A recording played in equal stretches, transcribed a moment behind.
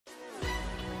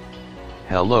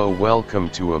Hello, welcome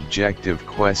to Objective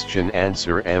Question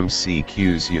Answer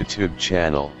MCQs YouTube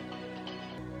channel.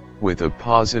 With a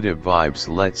positive vibes,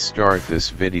 let's start this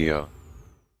video.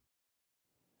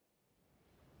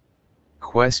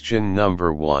 Question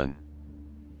number 1.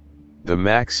 The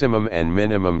maximum and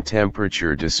minimum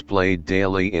temperature displayed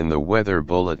daily in the weather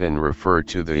bulletin refer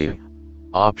to the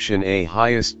option A,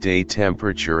 highest day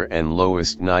temperature and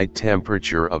lowest night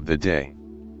temperature of the day.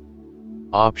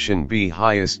 Option B,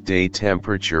 highest day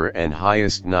temperature and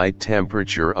highest night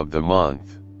temperature of the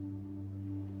month.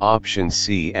 Option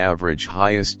C, average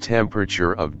highest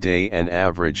temperature of day and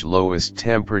average lowest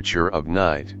temperature of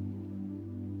night.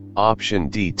 Option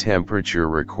D, temperature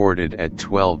recorded at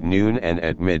 12 noon and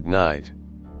at midnight.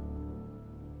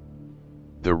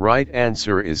 The right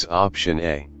answer is option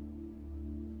A.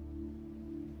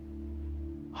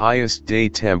 Highest day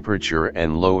temperature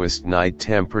and lowest night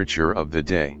temperature of the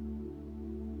day.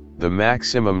 The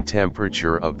maximum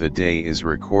temperature of the day is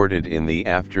recorded in the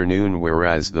afternoon,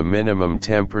 whereas the minimum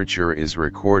temperature is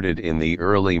recorded in the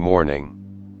early morning.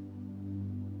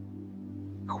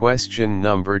 Question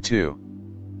number 2.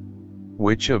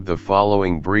 Which of the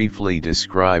following briefly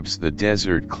describes the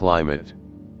desert climate?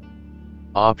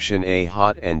 Option A,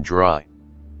 hot and dry.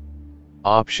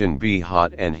 Option B,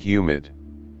 hot and humid.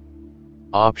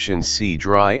 Option C,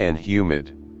 dry and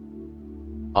humid.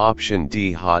 Option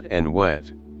D, hot and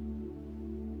wet.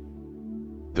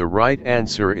 The right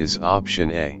answer is option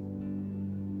A.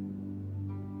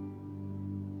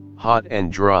 Hot and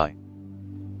dry.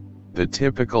 The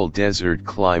typical desert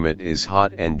climate is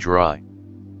hot and dry.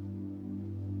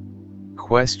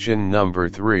 Question number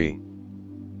 3.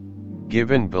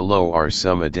 Given below are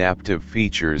some adaptive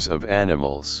features of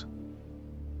animals.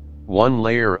 1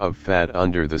 layer of fat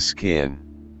under the skin.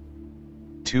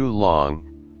 2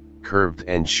 long, curved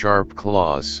and sharp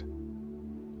claws.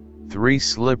 3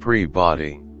 slippery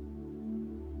body.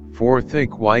 4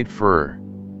 thick white fur.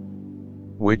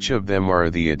 Which of them are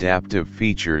the adaptive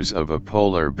features of a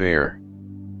polar bear?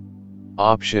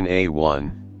 Option A,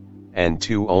 1 and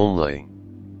 2 only.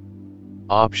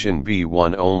 Option B,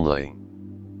 1 only.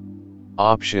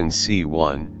 Option C,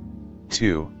 1,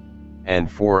 2,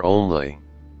 and 4 only.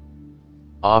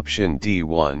 Option D,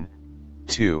 1,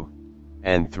 2,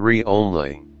 and 3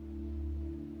 only.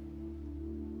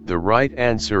 The right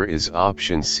answer is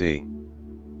option C.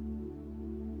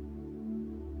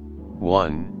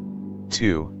 1,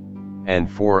 2,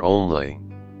 and 4 only.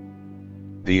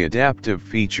 The adaptive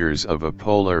features of a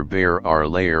polar bear are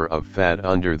layer of fat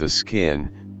under the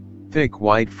skin, thick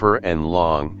white fur and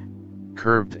long,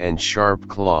 curved and sharp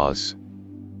claws.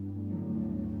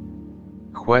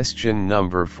 Question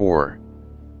number 4.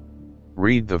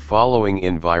 Read the following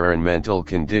environmental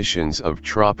conditions of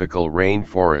tropical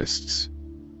rainforests.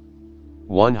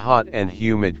 1 hot and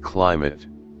humid climate.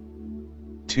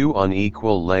 2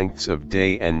 unequal lengths of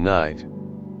day and night.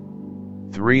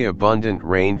 3 abundant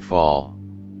rainfall.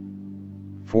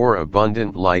 4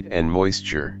 abundant light and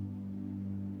moisture.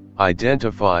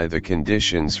 Identify the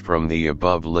conditions from the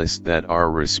above list that are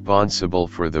responsible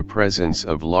for the presence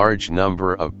of large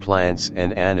number of plants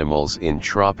and animals in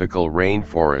tropical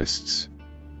rainforests.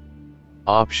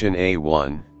 Option A,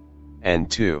 1 and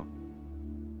 2.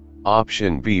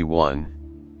 Option B, 1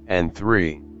 and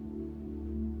 3.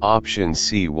 Option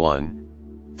C,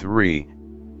 1, 3,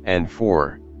 and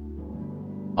 4.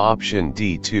 Option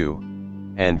D,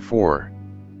 2 and 4.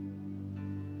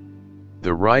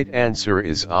 The right answer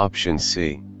is option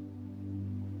C.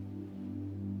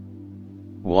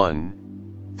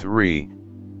 1, 3,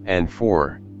 and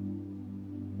 4.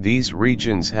 These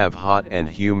regions have hot and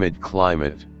humid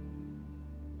climate.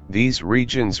 These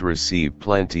regions receive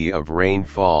plenty of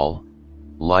rainfall,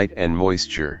 light and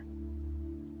moisture.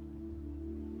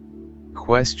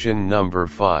 Question number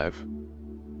 5.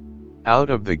 Out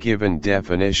of the given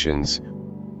definitions,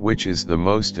 which is the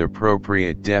most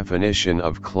appropriate definition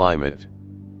of climate?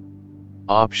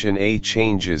 Option A,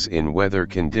 changes in weather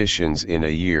conditions in a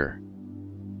year.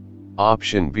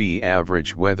 Option B,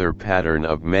 average weather pattern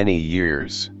of many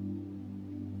years.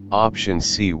 Option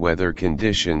C, weather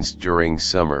conditions during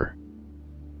summer.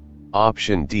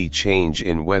 Option D, change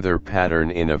in weather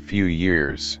pattern in a few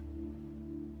years.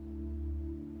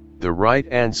 The right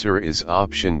answer is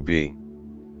option B.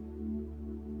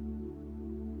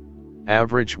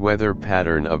 Average weather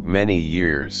pattern of many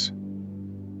years.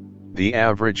 The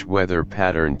average weather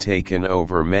pattern taken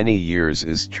over many years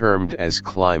is termed as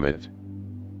climate.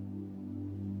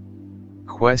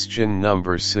 Question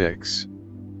number 6.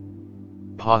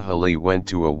 Pahali went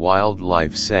to a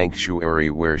wildlife sanctuary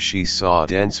where she saw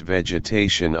dense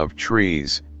vegetation of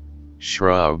trees,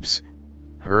 shrubs,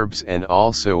 herbs and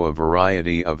also a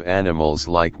variety of animals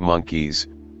like monkeys,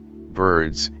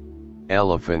 birds,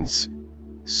 elephants,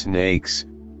 snakes,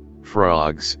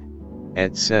 frogs,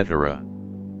 etc.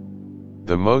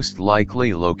 The most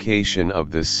likely location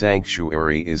of the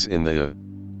sanctuary is in the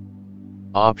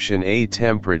Option A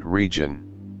temperate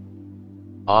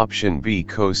region, Option B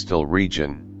coastal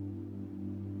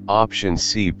region, Option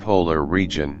C polar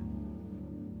region,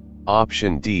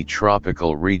 Option D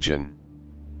tropical region.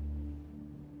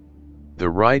 The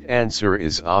right answer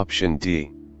is Option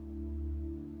D.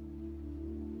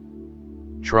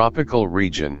 Tropical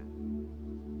region.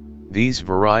 These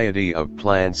variety of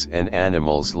plants and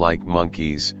animals like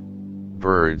monkeys,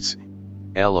 birds,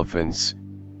 elephants,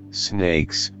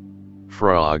 snakes,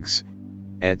 frogs,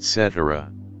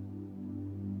 etc.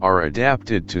 are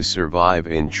adapted to survive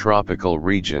in tropical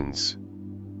regions.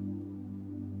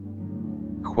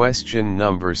 Question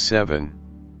number 7.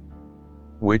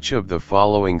 Which of the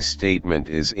following statement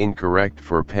is incorrect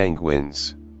for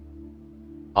penguins?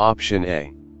 Option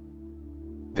A.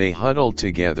 They huddle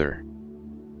together.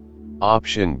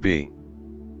 Option B.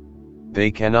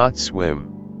 They cannot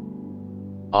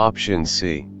swim. Option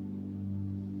C.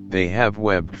 They have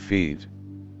webbed feet.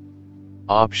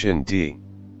 Option D.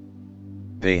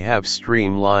 They have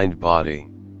streamlined body.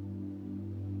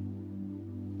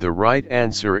 The right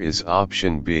answer is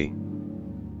Option B.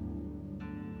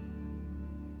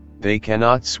 They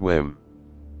cannot swim.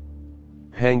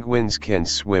 Penguins can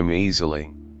swim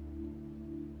easily.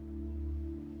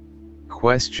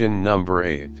 Question number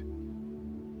 8.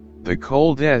 The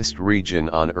coldest region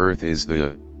on Earth is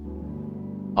the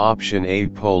Option A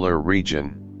polar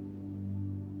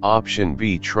region, Option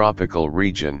B tropical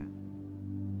region,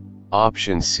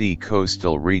 Option C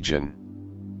coastal region,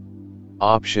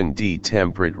 Option D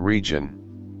temperate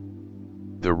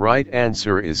region. The right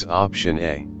answer is Option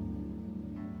A.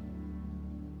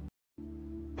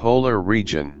 Polar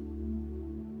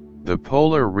region. The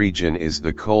polar region is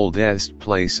the coldest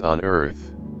place on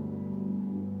Earth.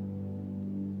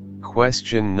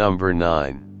 Question number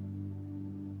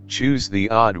 9. Choose the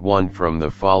odd one from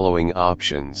the following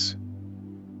options.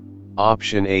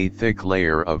 Option A thick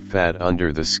layer of fat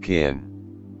under the skin.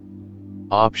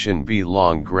 Option B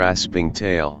long grasping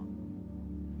tail.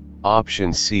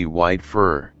 Option C white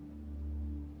fur.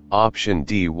 Option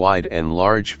D wide and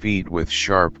large feet with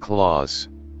sharp claws.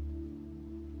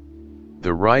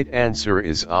 The right answer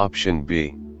is Option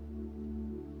B.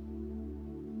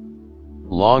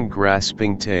 Long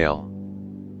grasping tail.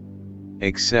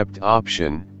 Except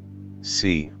Option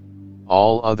C,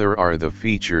 all other are the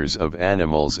features of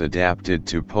animals adapted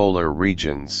to polar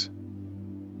regions.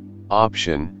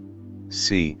 Option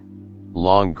C,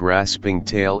 long grasping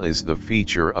tail is the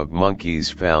feature of monkeys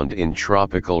found in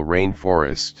tropical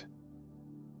rainforest.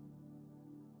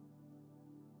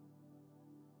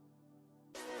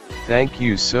 Thank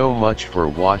you so much for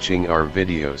watching our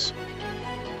videos.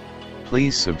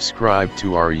 Please subscribe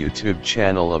to our YouTube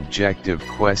channel Objective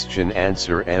Question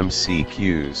Answer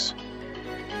MCQs.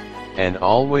 And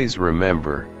always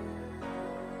remember,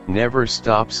 never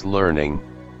stops learning,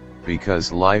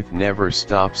 because life never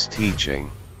stops teaching.